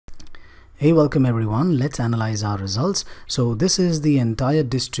Hey, welcome everyone. Let's analyze our results. So this is the entire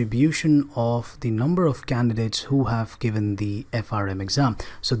distribution of the number of candidates who have given the FRM exam.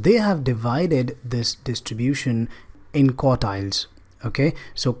 So they have divided this distribution in quartiles. Okay,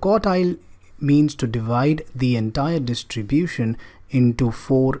 so quartile means to divide the entire distribution into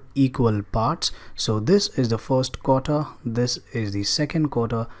 4 equal parts. So this is the first quarter, this is the second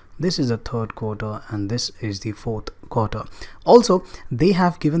quarter, this is the third quarter, and this is the fourth quarter. Also, they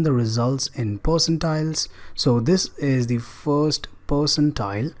have given the results in percentiles. So this is the first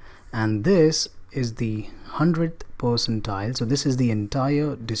percentile and this is the 100th percentile. So this is the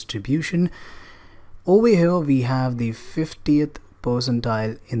entire distribution. Over here we have the 50th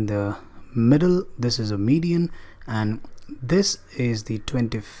percentile in the middle. This is a median, and this is the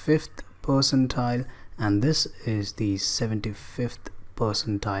 25th percentile, and this is the 75th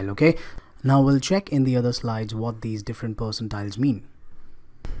percentile. Okay, now we'll check in the other slides what these different percentiles mean.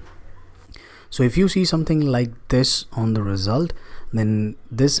 So if you see something like this on the result, then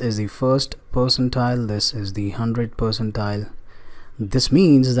this is the first percentile, this is the 100th percentile. This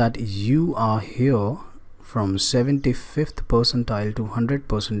means that you are here from 75th percentile to 100th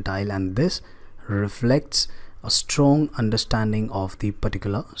percentile, and this reflects a strong understanding of the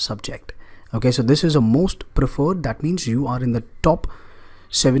particular subject. Okay, so this is a most preferred. That means you are in the top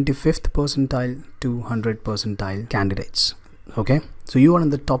 75th percentile to 100th percentile candidates. Okay, so you are in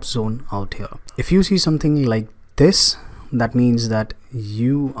the top zone out here. If you see something like this, that means that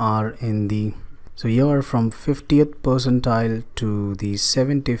you are in the, so you are from 50th percentile to the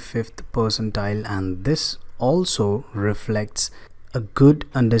 75th percentile, and this also reflects a good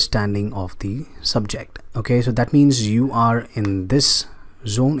understanding of the subject. Okay, so that means you are in this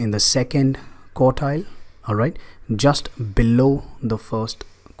zone, in the second quartile, all right, just below the first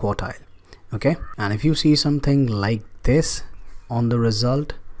quartile. Okay, and if you see something like this on the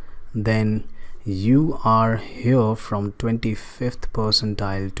result, then you are here from 25th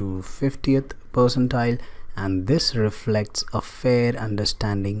percentile to 50th percentile, and this reflects a fair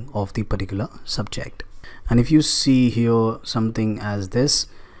understanding of the particular subject. And if you see here something as this,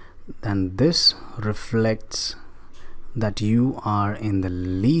 then this reflects that you are in the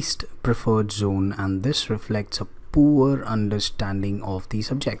least preferred zone, and this reflects a poor understanding of the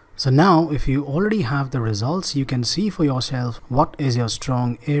subject. So now if you already have the results, you can see for yourself what is your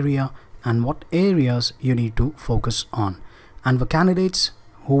strong area and what areas you need to focus on. And for candidates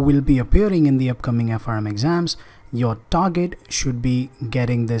who will be appearing in the upcoming FRM exams, your target should be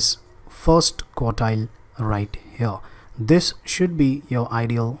getting this first quartile right here. This should be your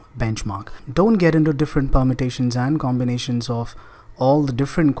ideal benchmark. Don't get into different permutations and combinations of all the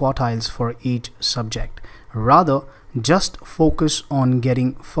different quartiles for each subject. Rather, just focus on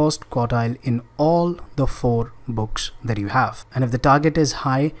getting first quartile in all the 4 books that you have. And if the target is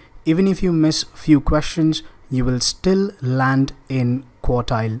high, even if you miss few questions, you will still land in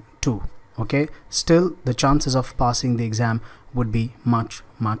quartile 2. Okay, still the chances of passing the exam would be much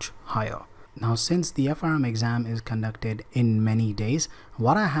higher. Now, since the FRM exam is conducted in many days,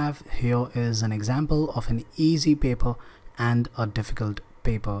 what I have here is an example of an easy paper and a difficult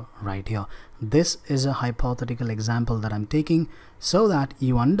paper right here. This is a hypothetical example that I'm taking so that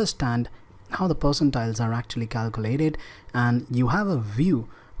you understand how the percentiles are actually calculated and you have a view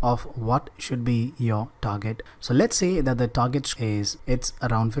of what should be your target. So let's say that the target is it's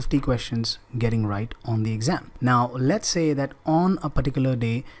around 50 questions getting right on the exam. Now let's say that on a particular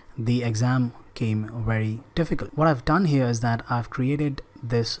day the exam came very difficult. What I've done here is that I've created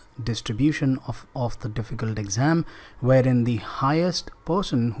this distribution of the difficult exam, wherein the highest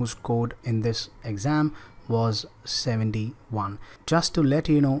person who scored in this exam was 71. Just to let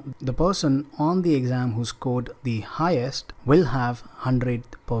you know, the person on the exam who scored the highest will have 100th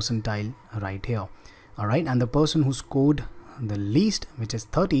percentile right here. All right, and the person who scored the least, which is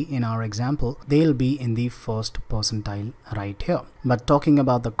 30 in our example, they'll be in the first percentile right here. But talking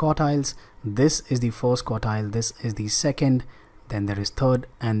about the quartiles, this is the first quartile, this is the second, then there is third,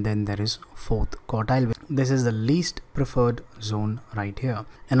 and then there is fourth quartile. This is the least preferred zone right here.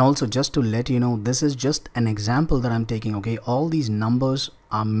 And also, just to let you know, this is just an example that I'm taking. Okay, all these numbers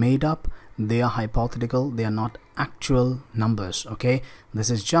are made up, they are hypothetical, they are not actual numbers. Okay, this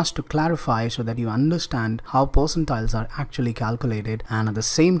is just to clarify so that you understand how percentiles are actually calculated, and at the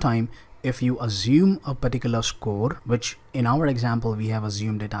same time, if you assume a particular score, which in our example we have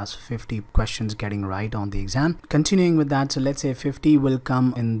assumed it as 50 questions getting right on the exam. Continuing with that, so let's say 50 will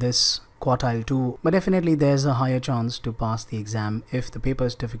come in this quartile 2, but definitely there's a higher chance to pass the exam if the paper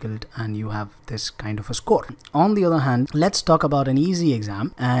is difficult and you have this kind of a score. On the other hand, let's talk about an easy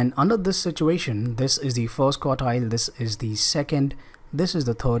exam, and under this situation, this is the first quartile, this is the second, this is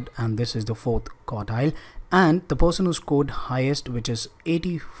the third, and this is the fourth quartile. And the person who scored highest, which is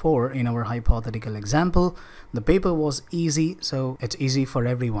 84 in our hypothetical example, the paper was easy, so it's easy for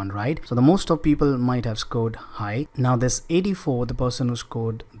everyone, right? So the most of people might have scored high. Now this 84, the person who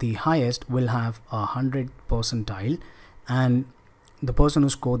scored the highest will have 100 percentile, and the person who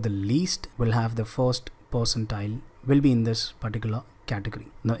scored the least will have the first percentile, will be in this particular category.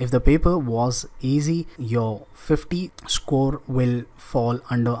 Now if the paper was easy, your 50 score will fall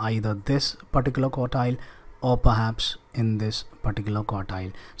under either this particular quartile or perhaps in this particular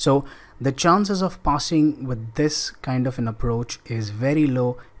quartile. So the chances of passing with this kind of an approach is very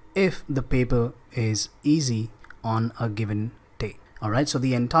low if the paper is easy on a given day. Alright, so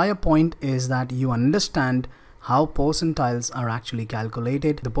the entire point is that you understand how percentiles are actually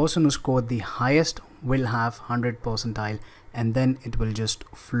calculated. The person who scored the highest will have 100 percentile, and then it will just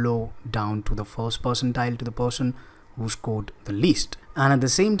flow down to the first percentile to the person who scored the least. And at the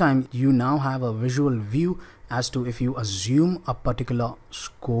same time, you now have a visual view as to, if you assume a particular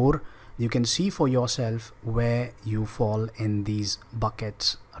score, you can see for yourself where you fall in these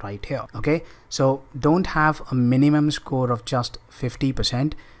buckets right here. Okay, so don't have a minimum score of just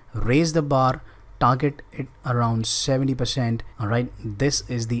 50%. Raise the bar, target it around 70%. All right, this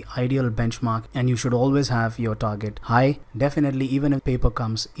is the ideal benchmark, and you should always have your target high. Definitely, even if paper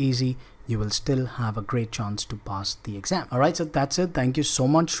comes easy, you will still have a great chance to pass the exam. All right, so that's it. Thank you so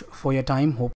much for your time. Hope